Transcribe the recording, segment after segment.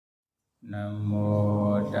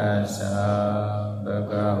Namo tassa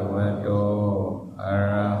bhagavato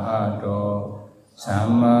arahato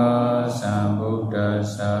samma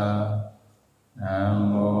sambuddhassa.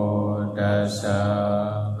 Namo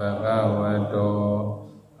tassa bhagavato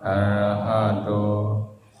arahato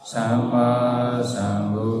samma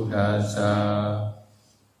sambuddhassa.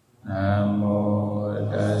 Namo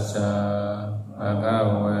tassa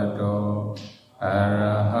bhagavato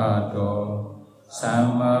arahato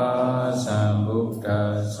Sama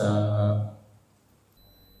Sambuddhassa.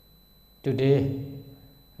 Today,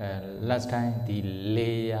 last time the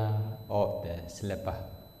layer of the slipper.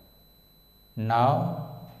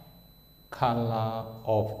 Now, color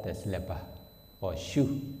of the slipper or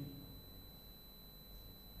shoe.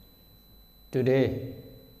 Today,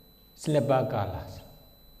 slipper colors.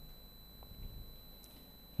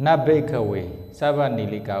 Nabekawe,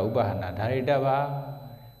 Savanilika Ubahana Dharidava.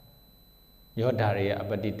 Yodhariya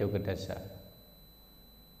apatitokatassa.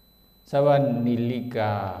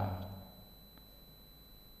 Savanilika,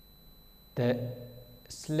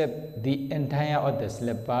 the entire of the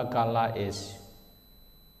slipper color is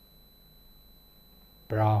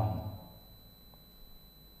brown.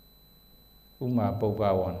 Uma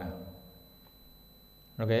Popawana.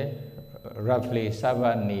 Okay, roughly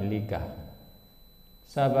Savanilika.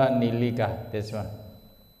 Savanilika, this one.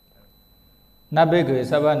 Nabegwe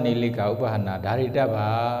Savanilika Upahana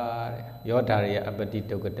Dharidava Yodhariya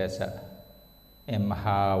apatitokatassa in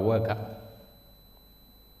Mahawaka.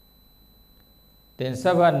 Then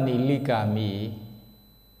Savanilika me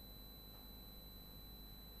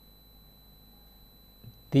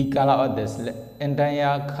the color of the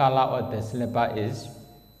entire color of the slipper is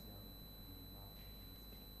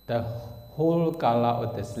the whole color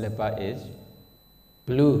of the slipper is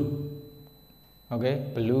blue. Okay,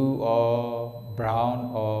 blue or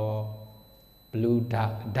brown or blue,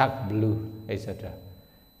 dark blue, etc.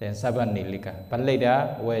 Then Savanilika. But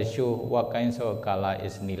later we'll show what kinds of color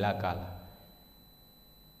is Nila color.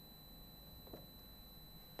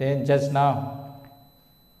 Then just now,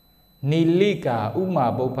 Nilika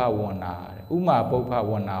Uma Bopawana. Uma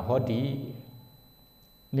Bopawana Hodi.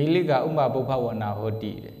 Nilika Uma Bopawana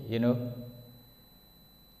Hodi. You know?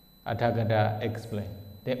 Atthakatha explain.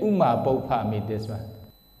 The Uma Bopha means this one.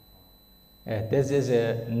 This is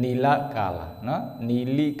a Nila color, no?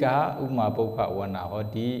 Nilika Uma Bopha Wana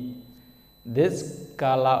Hodi. This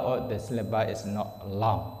color of the slipper is not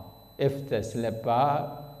long. If the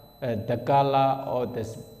slipper, the color of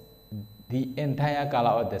the entire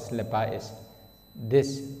color of the slipper is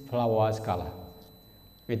this flower's color,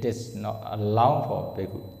 it is not allowed for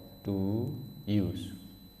people to use.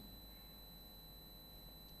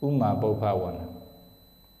 Uma Bopha Wana.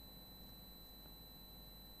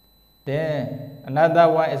 Then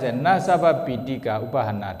another one is a Nasaba Pitika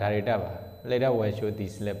Upahana Dharidava. Later we'll show the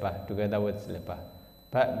slipper together with slipper.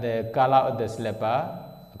 But the color of the slipper,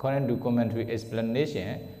 according to commentary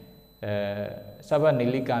explanation,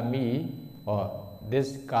 Savanilika mi or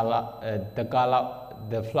this color, the color,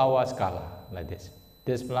 the flower's color, like this.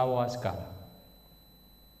 This flower's color.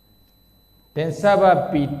 Then Saba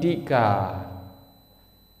Pitika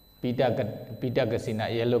Pita Kasina,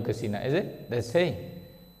 yellow Kasina, is it? The same.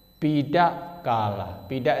 Pita color.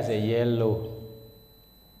 Pita is a yellow.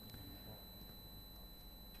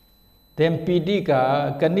 Then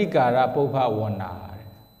Pitika Kanikara Popa Wana.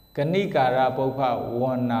 Kanikara Popa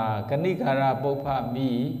Wana. Kanikara Popa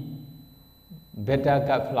mi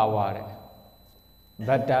Beta flower.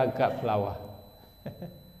 Beta flower.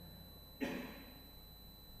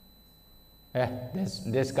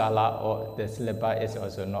 This color or the slipper is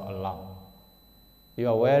also not allowed. You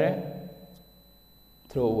are wearing?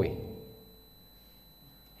 Throw away.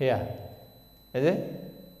 Here, is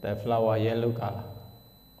it? The flower yellow color.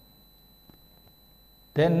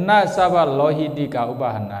 Then na saba lohitika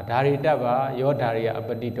ubahana dharidava yodhariya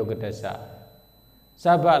apatitokatassa.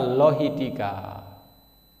 Saba lohitika.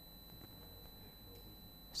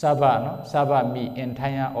 Saba, no? Saba me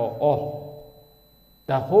entire or all.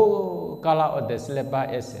 The whole color of the slipper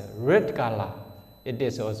is red color. It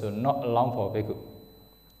is also not allowed for bhikkhu.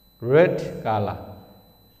 Red color.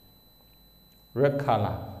 Red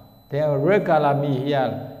color. Then red color means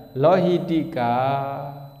here lohitika.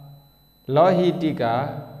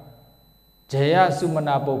 Lohitika Jaya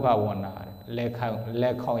Sumana Popa Wana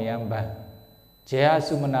Lekhong Yamba Jaya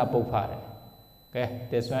Sumana Popa. Okay,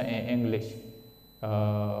 this one in English.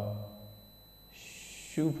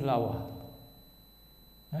 Shoe flower.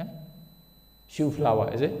 Shoe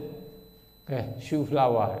flower, is it? Okay, shoe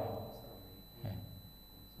flower.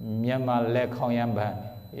 Myanmar Lekhong Yamba.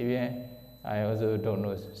 Even I also don't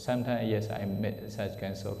know. Sometimes, yes, I met such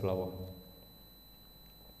kinds of flower.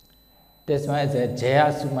 This one is a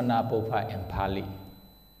Jaya Sumana Bopha in Pali.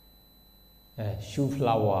 Shoe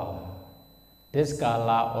flower. This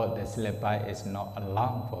color or the slipper is not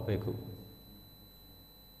allowed for bhikkhu.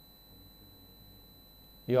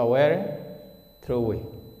 You are wearing? Throw away.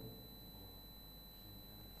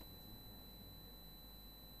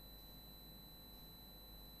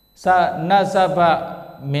 Sa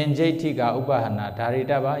nasaba menjaitika upahana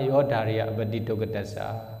dharitava yo dhariya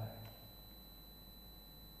abaditokatasa.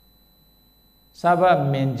 Saba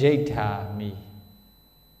menjaita mi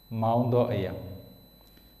maundo aya.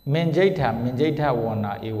 Menjaita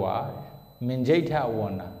wana iwa. Menjaita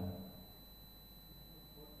wana.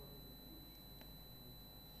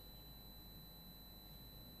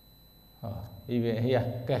 Even here,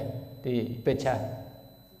 okay, the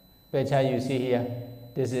picture you see here,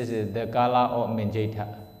 this is the color of menjaita.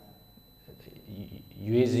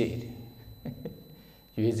 Use it.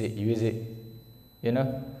 use it. You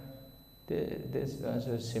know, this is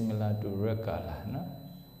also similar to red color, no?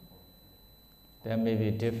 There may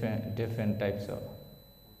be different types of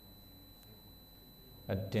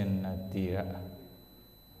atthakatha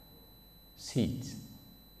seeds.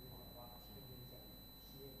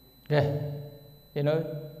 Yeah, you know,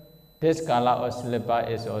 this color of slipper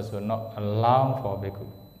is also not allowed for bhikkhu.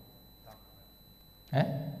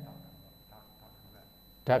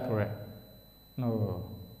 Dark red. No.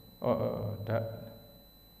 Dark.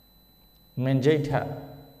 Menjaita.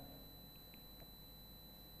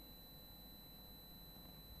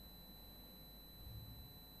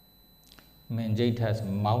 Menjaita's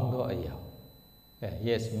maundo ayaw.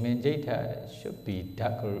 Yes, menjaita should be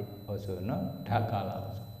darker also, no? Dark color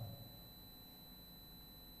also.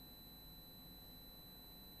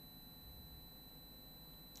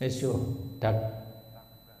 It's sure, dark.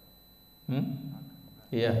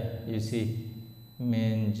 Yeah, you see,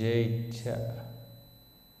 menjaitaka,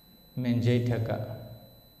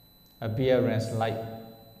 appearance like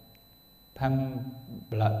pump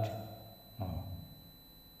blood.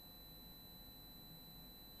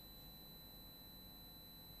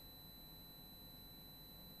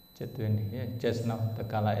 Just now the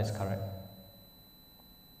color is correct.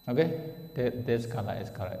 Okay, this color is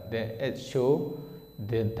correct. It shows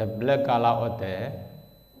the black color of the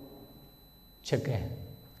chicken.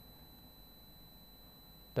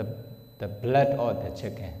 The blood of the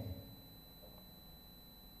chicken.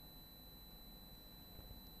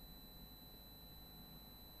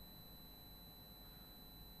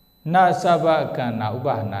 Na sabha kana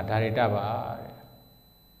ubahana dharitava.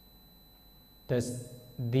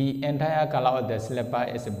 The entire color of the slipper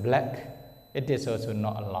is black. It is also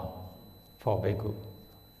not allowed for bhikkhu.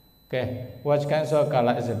 Okay, what kind of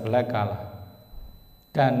color is a black color?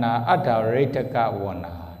 Kana atthakatha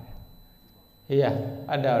wana. Here,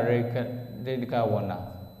 atthakatha wana.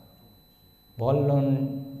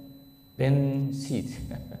 Bolon bin seed.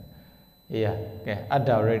 Yeah, okay,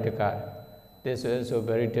 atthakatha. This is also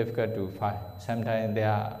very difficult to find. Sometimes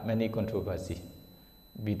there are many controversies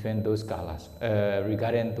between those colors,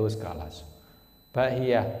 regarding those colors. But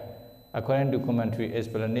here, according to commentary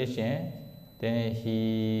explanation, then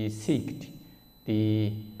he seeked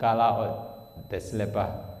the color of the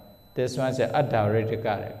slipper. This one is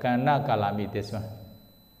atthakatha. Kana color means this one.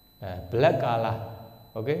 Black color.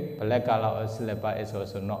 Okay, black color of slipper is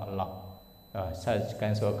also not allowed. Such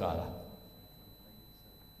kinds of color.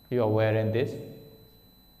 You are wearing this?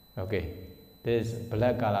 Okay. This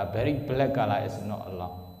black color, very black color is not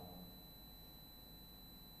allowed.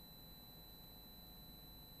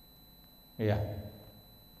 Yeah,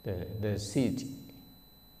 the seed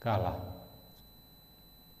color.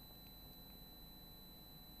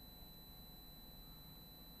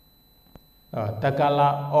 The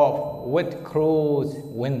color of wet crow's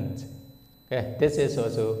wings. Okay, this is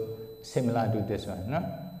also similar to this one, no?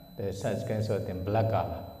 The such kinds of thing, black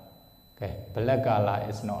color. Okay, black color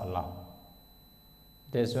is not allowed.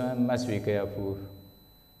 This one must be careful.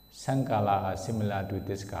 Some color are similar to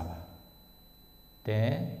this color.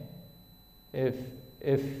 Then, if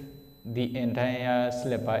the entire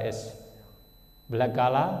slipper is black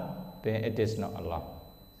color, then it is not allowed.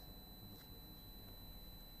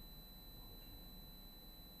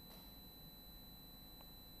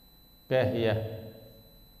 Okay, here,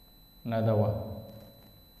 another one.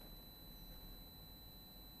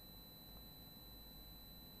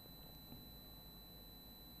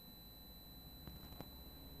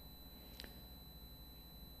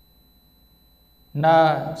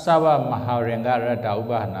 Na sava maharenga rata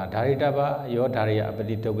ubahana dharitava yo dhariya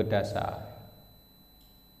abaditokatasa.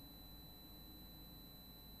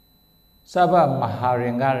 Sabha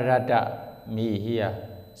Maharinga Rada mi here.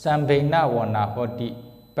 Sambena wana hoti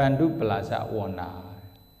Pandu Plaza wana.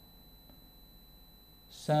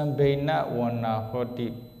 Sambena wana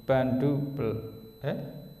hoti Pandu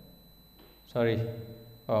sorry.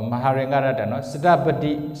 Oh, Maharinga Rada no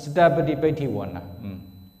Siddhabati Peti wana.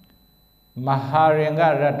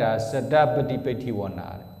 Maharinga Rada Siddhabati Peti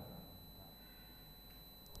wana.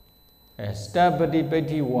 Siddhabati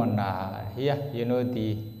Peti wana. Here you know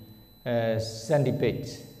the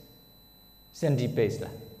centipedes. Centipedes lah.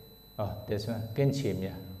 Oh, this one,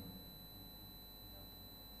 Kenchimya.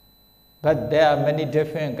 But there are many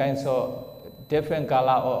different kinds of different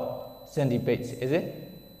color of centipedes, is it?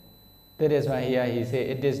 That is why here he say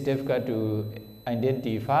it is difficult to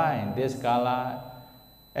identify this color,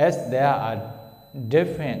 as there are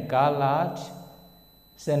different colored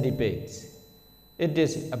centipedes. It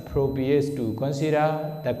is appropriate to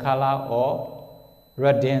consider the color of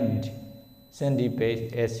radiant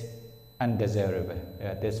centipede as undesirable.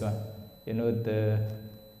 Yeah, this one. You know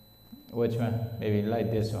which one? Maybe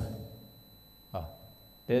like this one. Oh,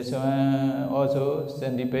 this one also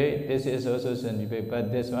centipede. This is also centipede,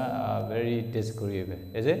 but this one are very disagreeable.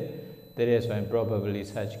 Is it? That is why probably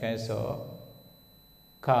such kinds of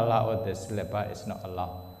color of the slipper is not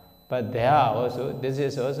allowed. But there are also. This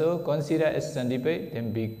is also considered as centipede.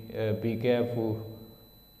 Then be careful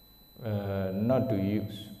not to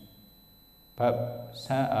use. But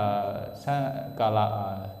some color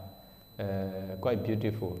are quite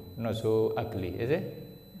beautiful, not so ugly, is it?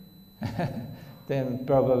 Then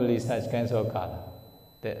probably such kinds of color.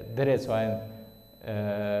 That is why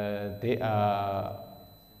they are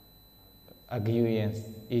arguing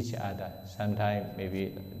each other. Sometimes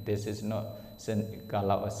maybe this is not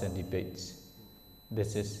color of centipedes.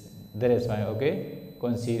 That is why, okay,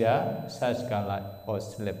 consider such color or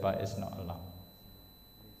slipper is not allowed.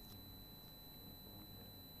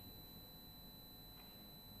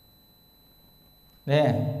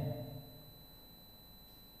 Then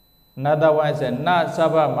another one is Na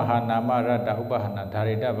Sabha Mahanama Rada Upahana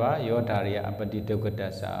Dharidava Yodhariya Apati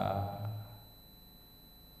Dukadasa.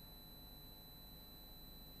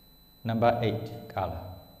 Number 8 kala.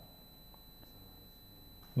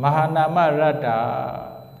 Mahanama Rada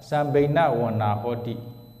Sambena Wana Hoti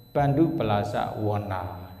Pandu Plaza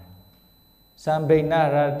Wana.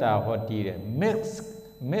 Sambena Rada Hoti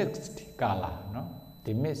mixed color, no?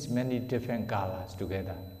 They mix many different colors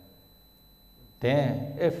together.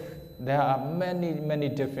 Then, if there are many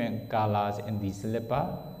different colors in the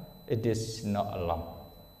slipper, it is not allowed.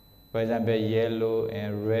 For example, yellow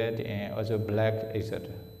and red and also black, etc.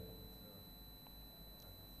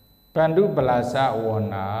 Pandu Balasa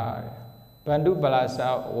Wana. Pandu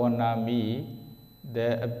Balasa Wana means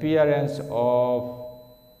the appearance of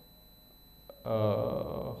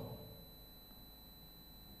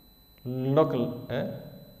look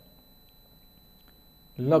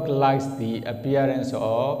like the appearance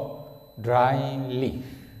of drying leaf.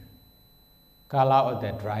 Color of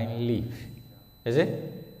the drying leaf. Is it?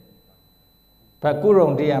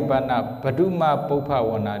 Pakurondi Ampana Paduma Popa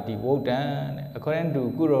Wanati Wodan. According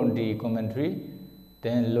to Kurondi commentary,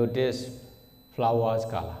 then lotus flowers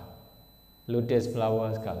color. Lotus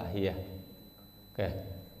flowers color here. Okay.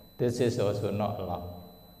 This is also not allowed.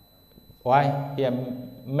 Why? Here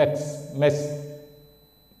mix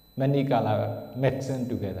many color mixing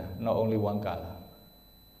together, not only one color.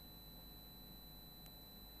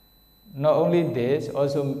 Not only this,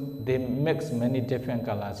 also they mix many different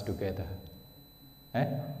colors together.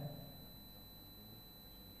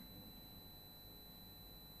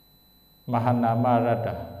 Mahanama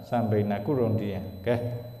Rada Sambena Kurondiya.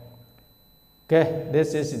 Okay,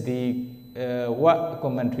 this is the what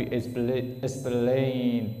commentary explain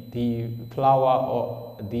the flower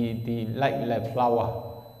or the like flower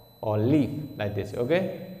or leaf like this.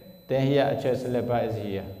 Okay, then here just slipper is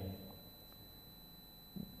here.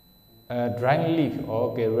 Drying leaf,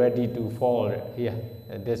 okay, ready to fall here.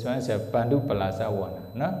 This one is a Pandu Palasa one,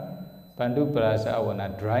 no? Pandu Palasa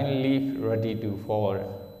one, drying leaf ready to fall.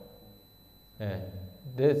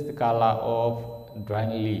 This is the color of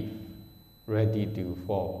drying leaf ready to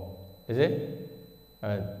fall. Is it?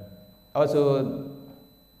 Also,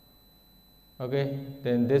 okay,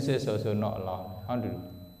 then this is also not allowed. How to do?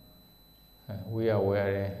 We are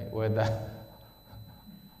wearing whether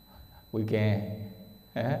we can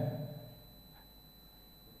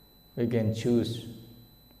choose.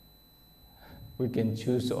 We can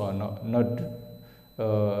choose or not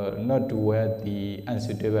to wear the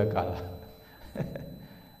unsuitable color.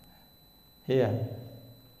 Here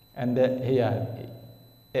and here,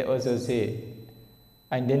 it also say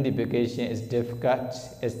identification is difficult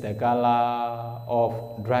as the color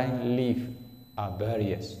of dry leaf are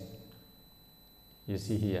various. You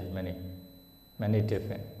see here many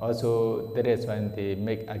different. Also, that is when they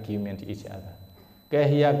make argument each other. Okay,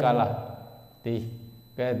 here color.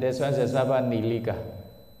 This one is Saba Nilika,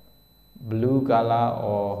 blue color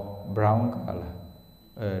or brown color,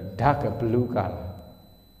 dark blue color.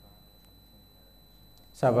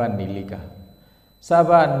 Saba Nilika.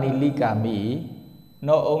 Saba Nilika means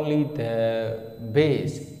not only the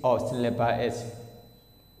base of slipper is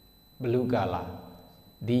blue color,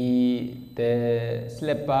 the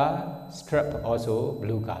slipper strap also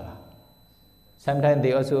blue color. Sometimes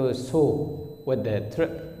they also sew with the strap.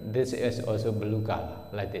 This is also blue color,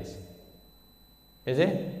 like this. Is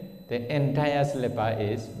it? The entire slipper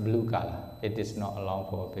is blue color. It is not allowed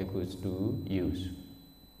for bhikkhus to use.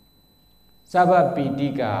 Saba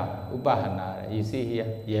Pitika Upahana, you see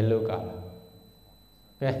here, yellow color.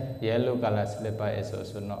 Okay, yellow color slipper is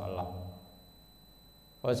also not allowed.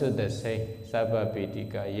 Also the same, Saba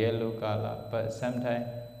Pitika, yellow color, but sometimes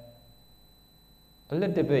a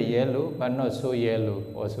little bit yellow, but not so yellow,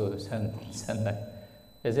 also sunlight.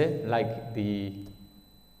 Is it like the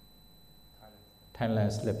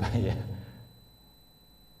Thailand slipper? Yeah.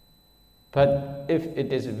 But if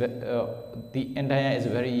it is the entire is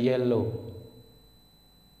very yellow,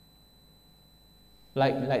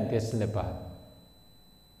 like this slipper,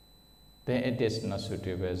 then it is not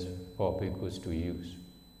suitable for bhikkhus to use.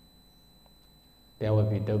 There will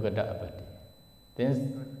be atthakatha about it.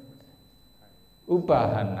 Then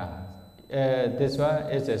Upahana, this one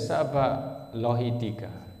is a Saba Lohitika.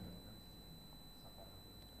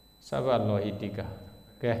 Saba Lohitika.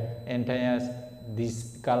 Okay,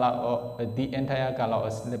 this color of the entire color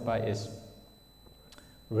of slipper is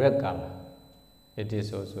red color. It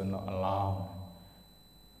is also not allowed.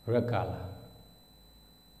 Red color.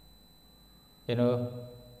 You know,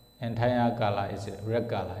 entire color is red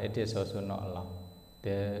color. It is also not allowed.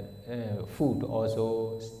 The food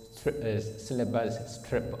also slipper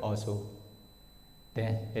strip also.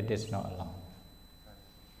 Then it is not allowed.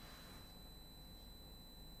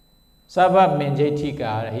 Saba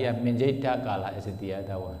Minjaitika, here Minjaita color is the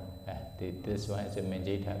other one. This one is a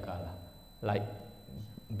Minjaita color, like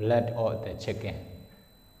blood of the chicken.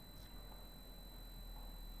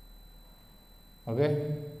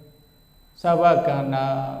 Okay? Saba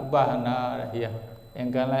Kana Upahana here.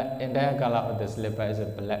 Entire color of the slipper is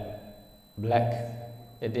black.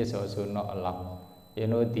 It is also not allowed. You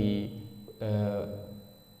know, the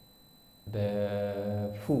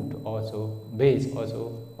food also, base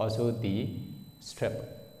also the strap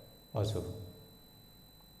also.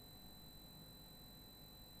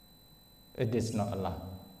 It is not allowed.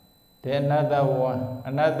 Then another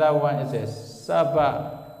one is a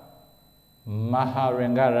Saba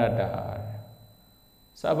Maharangarada.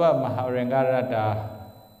 Saba Maharangarada.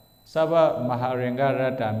 Saba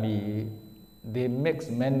Maharangarada means they mix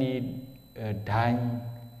many dye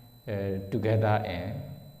together and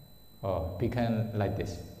become like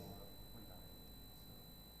this.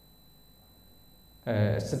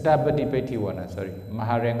 Siddhabati Petiwana, sorry.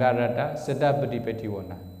 Maharangarada, Siddhabati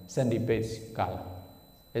Petiwana, sandy beach color.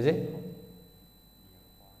 Is it?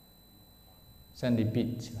 Sandy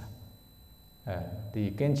beach.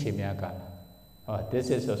 The Kenchimia color. This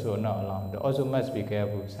is also not allowed. Also must be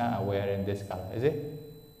careful. Some are wearing this color. Is it?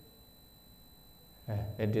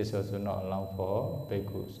 It is also not allowed for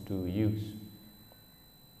bhikkhus to use.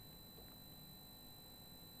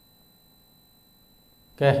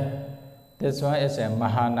 Okay, this one is a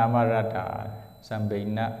Mahanamarata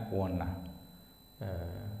Sambaina Wana.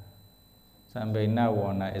 Sambaina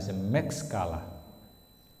Wana is a mixed color.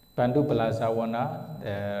 Pandu Palasa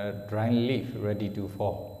Wana, dry leaf ready to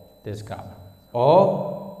fall, this color.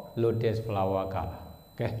 Or lotus flower color.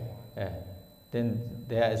 Okay, then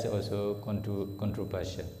there is also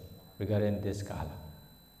controversy regarding this color.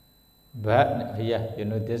 But here, you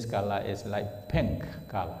know, this color is like pink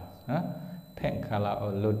color. Pink color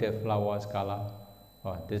or lotus flowers color.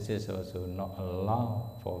 This is also not allowed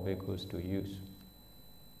for bhikkhus to use.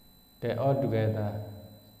 They all together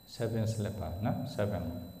 7 slipper, no?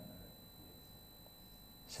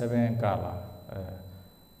 7 color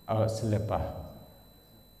or slipper.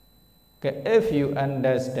 Okay, if you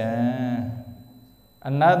understand,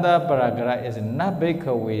 another paragraph is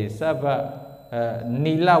Nabhikawe Saba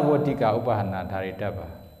Nila Vatika Upahana Dharitava.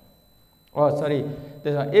 Oh, sorry,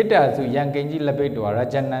 this one. Ita su Yankenji Labedwa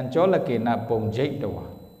Rajanan Cholakena Pomjaitwa.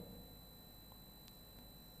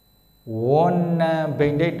 One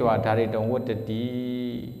Bendetwa Dhariton, what the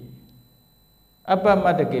tea? Upper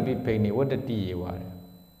Matakebi Penny, what the tea you are.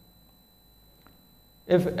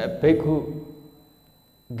 If a bhikkhu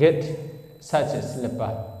get such a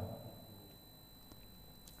slipper,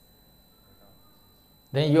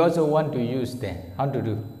 then you also want to use them. How to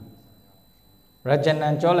do?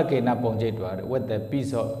 Rajanan Cholakena Ponjetwa with the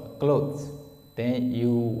piece of clothes, then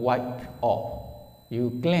you wipe off,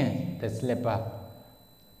 you clean the slipper.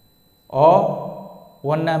 Or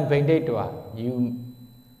Wanam Bendetwa,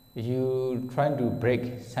 you trying to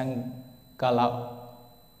break some color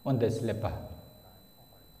on the slipper.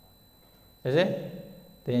 Is it?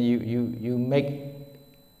 Then you make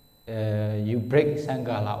you break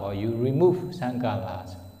sangala or you remove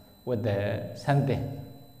sangalas with the something.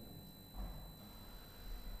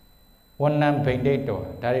 One nam bendato,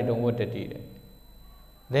 that don't want to do it.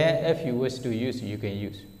 Then if you wish to use, you can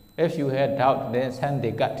use. If you had doubt, then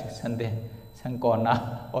Sunday cut something, some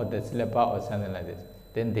corner or the slipper or something like this,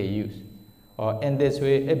 then they use. Or in this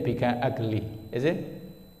way, it become ugly. Is it?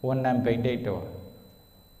 One nam bendato.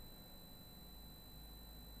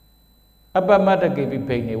 If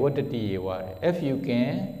you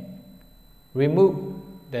can remove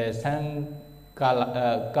the sun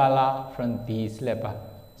color from the slipper,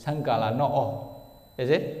 sun color not all, is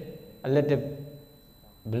it? A little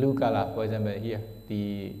blue color, for example, here,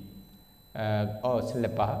 the or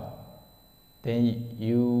slipper, then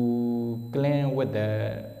you clean with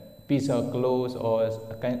the piece of clothes or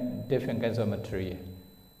different kinds of material.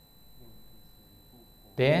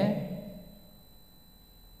 Then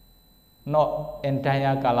not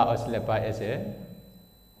entire color of slipper is a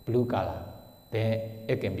blue color, then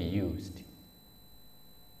it can be used.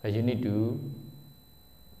 But you need to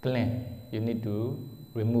clean, you need to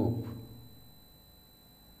remove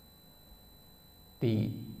the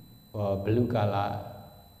blue color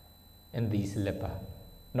in the slipper,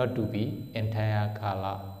 not to be entire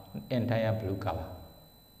color, entire blue color.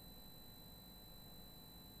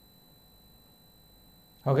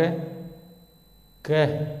 Okay?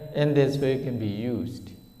 Okay, in this way it can be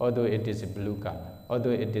used, although it is a blue color,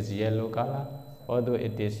 although it is yellow color, although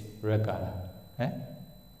it is red color. Eh?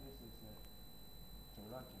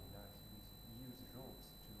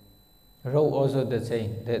 Rope also the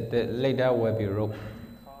same. The later will be rope.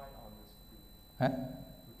 Huh? To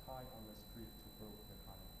tie on the street to break the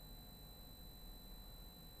color.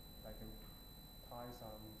 Like tie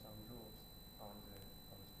some ropes on the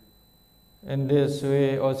street. In this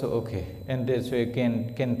way also okay. In this way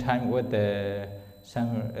can tie with the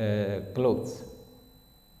some clothes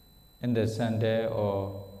in the Sunday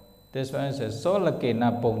or this one is a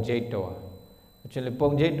solakena pongjeto. Actually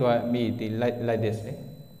pongjeto means the like this.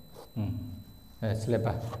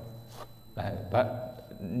 Slipper.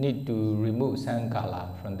 But need to remove some color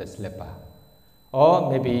from the slipper. Or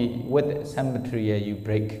maybe with some material you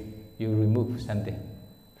break, you remove something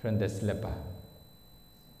from the slipper.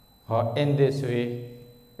 Or in this way,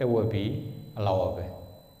 it will be allowable.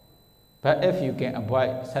 But if you can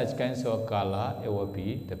avoid such kinds of color, it will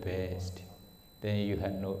be the best. Then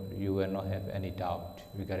you will not have any doubt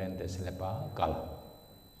regarding the slipper color.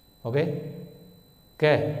 Okay?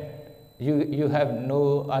 Okay. You have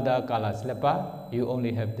no other color slipper, you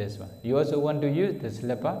only have this one. You also want to use the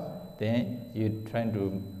slipper, then you try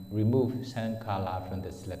to remove some color from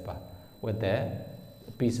the slipper with the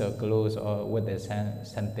piece of clothes or with the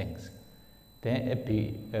some things. Then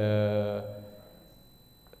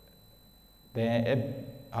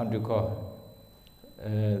how do you call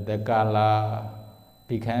the color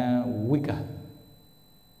become weaker.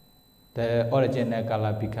 The original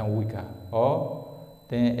color become weaker, or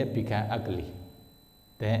then it become ugly.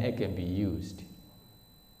 Then it can be used.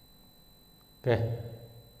 Okay.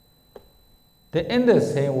 Then in the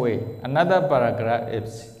same way, another paragraph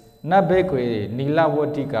is Nabekwe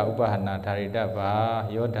Nilavatika Upahana Tarita Va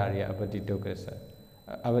Yodaria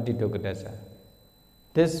Abaditokadasa.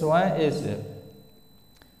 This one is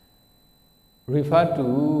referred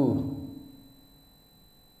to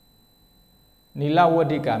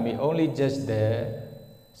Nilavatika means only just the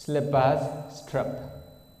slippers strap.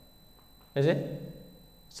 Is it?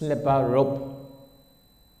 Slipper rope.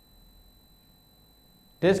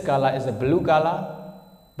 This color is a blue color,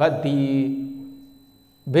 but the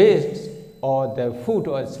base or the foot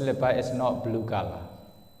of the slipper is not blue color.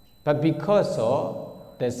 But because of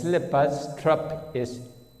the slipper strap is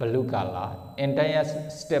blue color, entire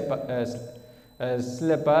slipper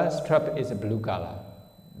strap is a blue color.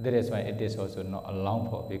 That is why it is also not allowed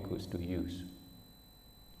for bhikkhus to use.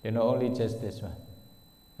 You know, only just this one.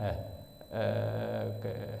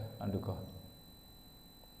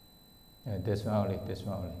 This one only,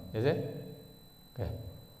 is it? Okay.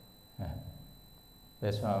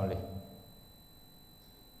 This one only.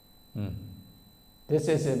 This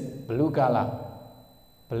is a blue color.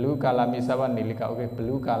 Blue color means Sabha Nilika, okay,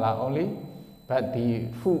 blue color only, but the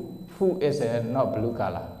food is not blue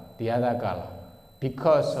color, the other color,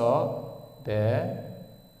 because of the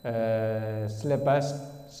slippers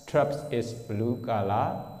straps is blue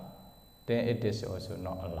color, then it is also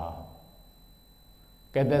not allowed.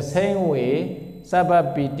 Okay, the same way,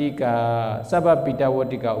 Sabha Pita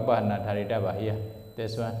Vatika Upahana Dharitava here,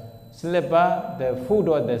 this one. Slipper, the foot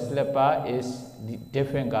of the slipper is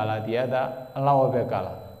different color, the other allowable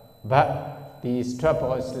color. But the strap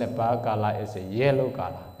of slipper color is a yellow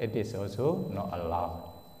color. It is also not allowed.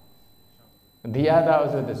 The other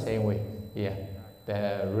also the same way. Yeah,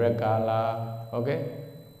 the red color. Okay,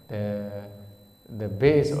 the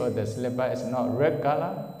base of the slipper is not red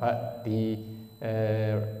color, but the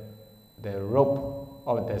rope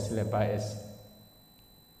of the slipper is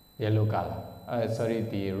yellow color.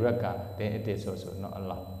 The red color, then it is also not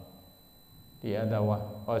allowed. The other one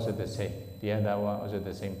also the same. The other one also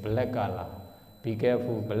the same. Black color. Be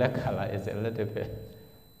careful, black color is a little bit,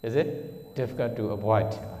 is it? Difficult to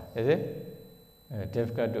avoid. Is it?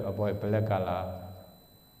 Difficult to avoid black color.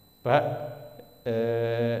 But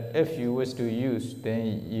if you wish to use,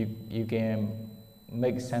 then you can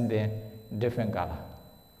make something different color.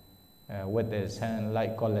 With the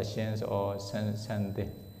sunlight collections or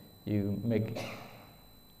something. You make,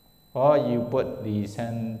 or you put the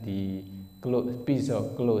piece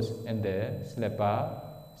of clothes in the slipper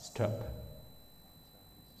strap,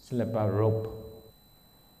 slipper rope.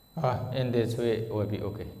 In this way it will be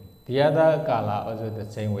okay. The other color also the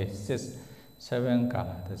same way, 6, 7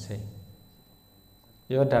 color the same.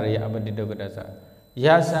 Yodari abadidogasa.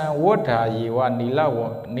 Yasan water yiwa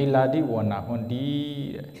niladi wana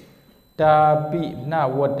hundi. Tapi na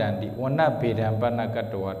wadandi wana bedambana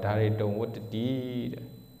katawa dharitong waddi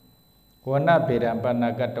wana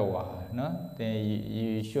bedambana katawa, no? Then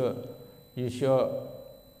you should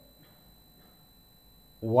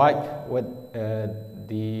wipe with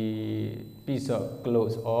the piece of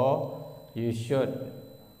clothes, or you should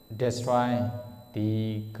destroy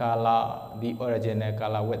the color, the original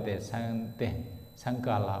color with the sun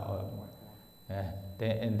color, or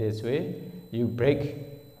then in this way you break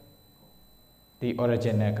the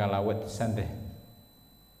original color with something.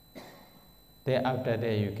 Then after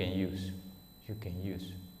that you can use.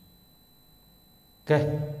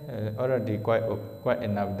 Okay, already quite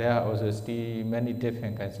enough. There are also still many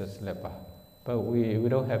different kinds of slipper, but we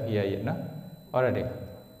don't have here yet, no? Already,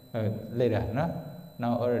 later, no?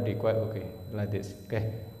 Now already quite okay like this.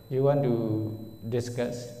 Okay, you want to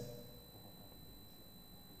discuss?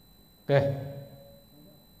 Okay.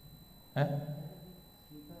 Huh?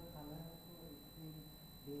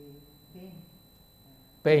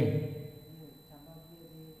 Paint.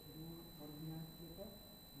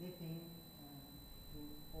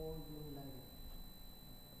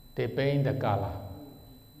 They paint the color.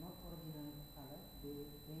 Not original color, they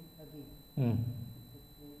paint again.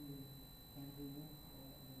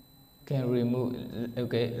 Can remove.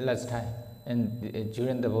 Okay, let's try. And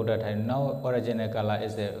during the Buddha time, now original color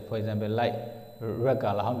is for example, like red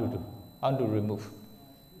color. How to do? How to remove?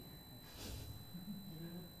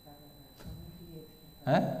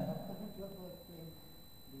 Huh?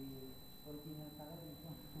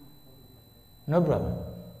 No problem.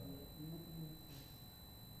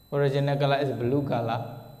 Original color is blue color,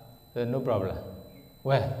 so no problem.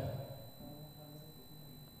 Where?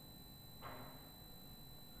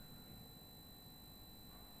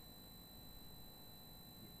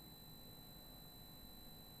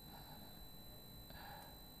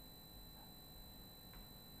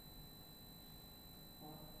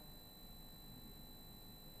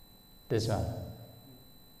 This one.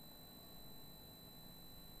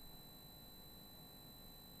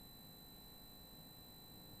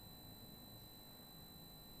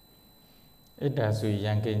 It does we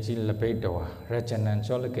yankin chill the bait door, Rajan and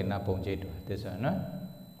Cholakin upon Jito. This one, no?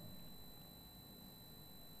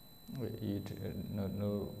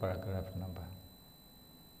 No paragraph number.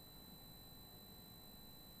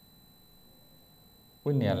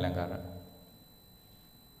 Winya Langara.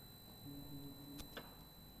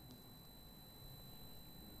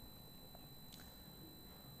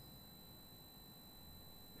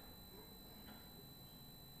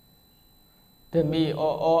 Then me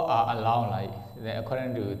all are allowed, like then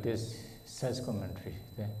according to this such commentary.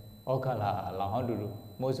 Then all color are allowed. How to do?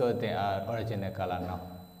 Most of them are original color now,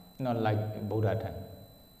 not like Buddha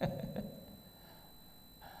time.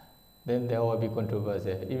 Then there will be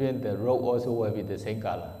controversy. Even the robe also will be the same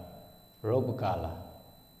color, robe color.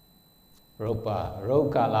 Robe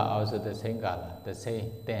color also the same color, the same.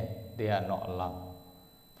 Then they are not allowed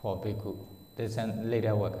for bhikkhu. This and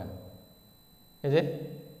later work. Is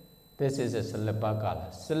it? This is a slipper color.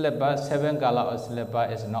 Slipper, 7 color of slipper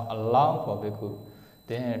is not allowed for bhikkhu.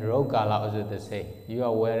 Then robe color also the same. You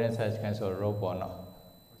are wearing such kinds of robe or not?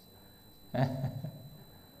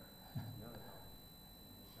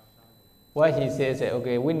 What he says,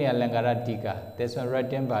 okay, Vinayasangaha Tika. This one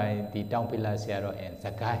written by the Tampila Siaro and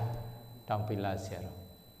Sakai. Tampila Siaro.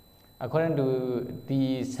 According to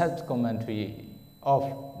the sub-commentary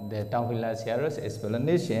of the Tampila Siaro's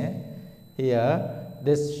explanation, here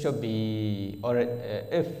this should be, or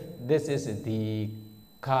if this is the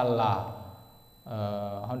color,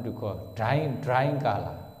 how do you call it? Drying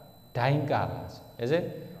colors, is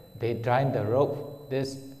it? They dry the rope.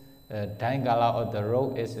 This dyeing color of the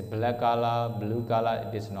rope is black color, blue color.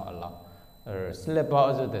 It is not allowed. Slipper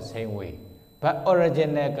also the same way. But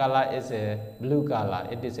original color is a blue color.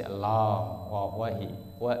 It is allowed, or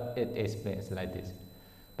what it explains like this.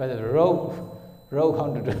 But the rope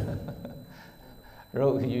how to do?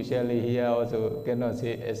 Rope usually here also cannot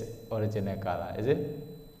say is original color, is it?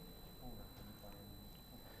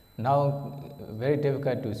 Now very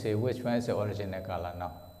difficult to say which one is the original color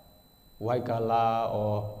now. White color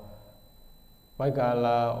or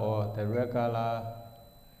the red color.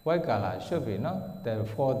 White color should be, no?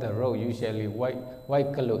 For the robe usually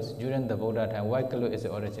white clothes. During the Buddha time, white clothes is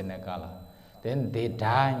the original color. Then they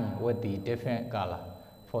dye with the different color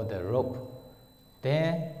for the robe.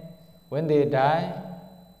 Then when they dye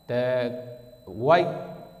the white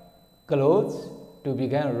clothes to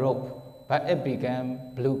become robe, but it became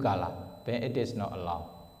blue color, then it is not allowed.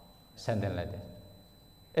 Something like that.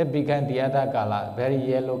 It became the other color, very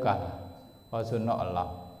yellow color, also not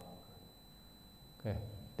allowed. Okay.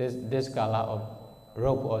 This color of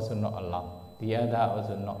robe also not allowed. The other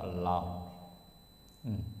also not allowed.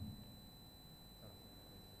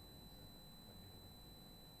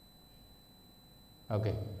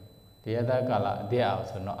 Okay. The other color, they are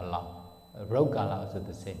also not allowed. Robe color also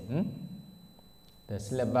the same. The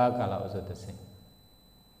slipper color also the same.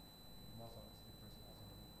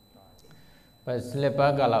 But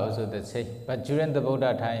slipper color also the same. But during the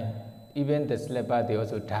Buddha time, even the slipper they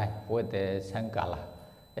also dye with the same color.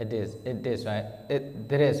 That is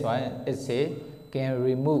why it say can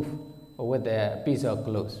remove with a piece of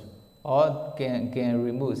clothes, or can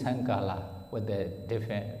remove same color with a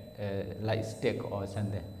different like stick or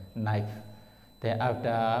something, knife. Then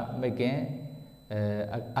after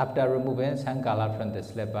removing same color from the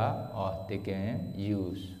slipper, or they can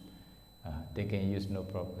use no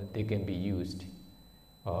problem. They can be used,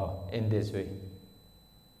 in this way.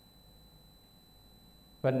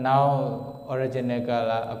 But now original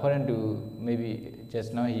color, according to maybe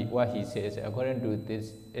just now what he says, according to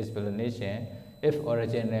this explanation, if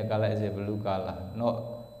original color is a blue color, not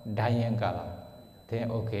dyeing color,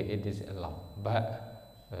 then okay, it is allowed. But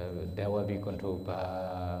there will be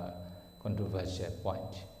controversial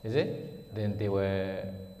point, is it? Then they were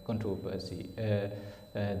controversy.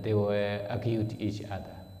 They were accused each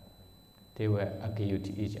other.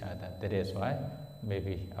 That is why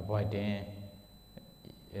maybe avoiding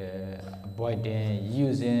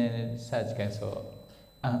using such kinds of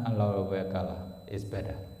unallowable color is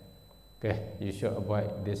better. Okay, you should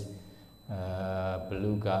avoid this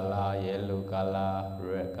blue color, yellow color,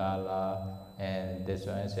 red color, and this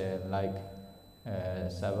one is like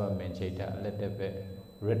Sava mentioned a little bit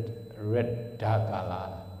red dark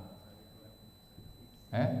color.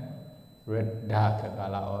 Red dark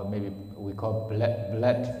color, or maybe we call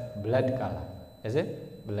blood color. Is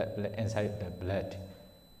it? Blood inside the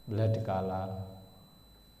blood color.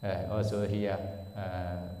 Also here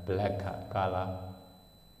black color.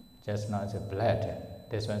 Just now it's a blood.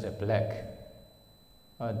 This one's a black.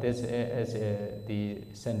 This is the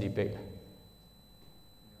centipede.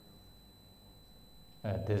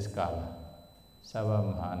 This color. Sava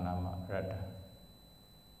Mahanama Radha.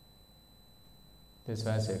 This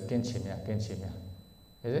one is a kinchimya.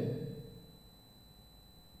 Is it?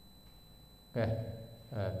 Okay.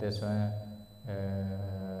 This one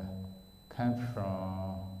comes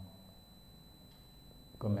from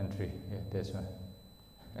commentary. Yeah, this one.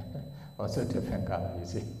 Also different color, you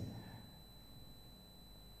see.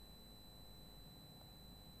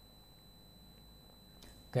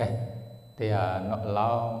 Okay. They are not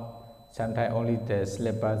allowed. Sometimes only the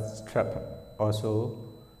slipper strap also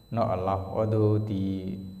not allowed, although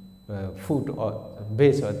the foot or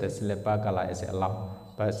base of the slipper color is allowed.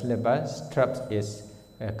 But slipper straps is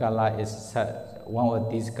color is one of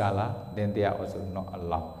these color, then they are also not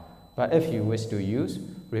allowed. But if you wish to use,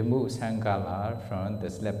 remove some color from the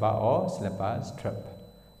slipper or slipper strap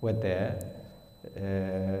with the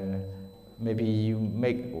maybe you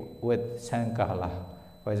make with some color.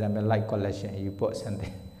 For example, like collection, you put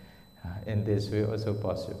something In this way also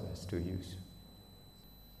possible to use.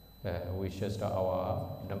 We should start our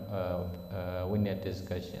Vinaya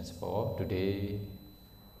discussions for today.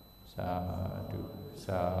 Sadhu,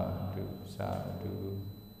 sadhu, sadhu.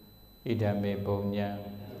 Idame punya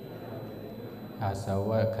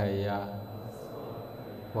asawakaya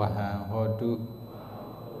wahan hodu.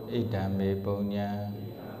 Idame punya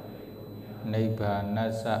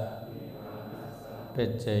Nibbānassa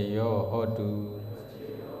Piccayo hodu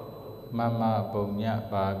Mama punya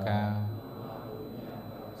bhakam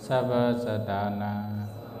Sabba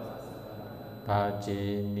sadhana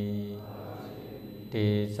Bhajimi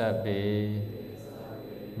Te sabbe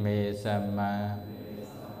Me samma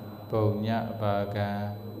Punya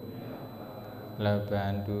bhakam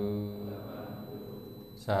Labbantu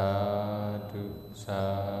Sadhu,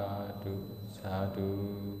 sadhu,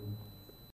 sadhu.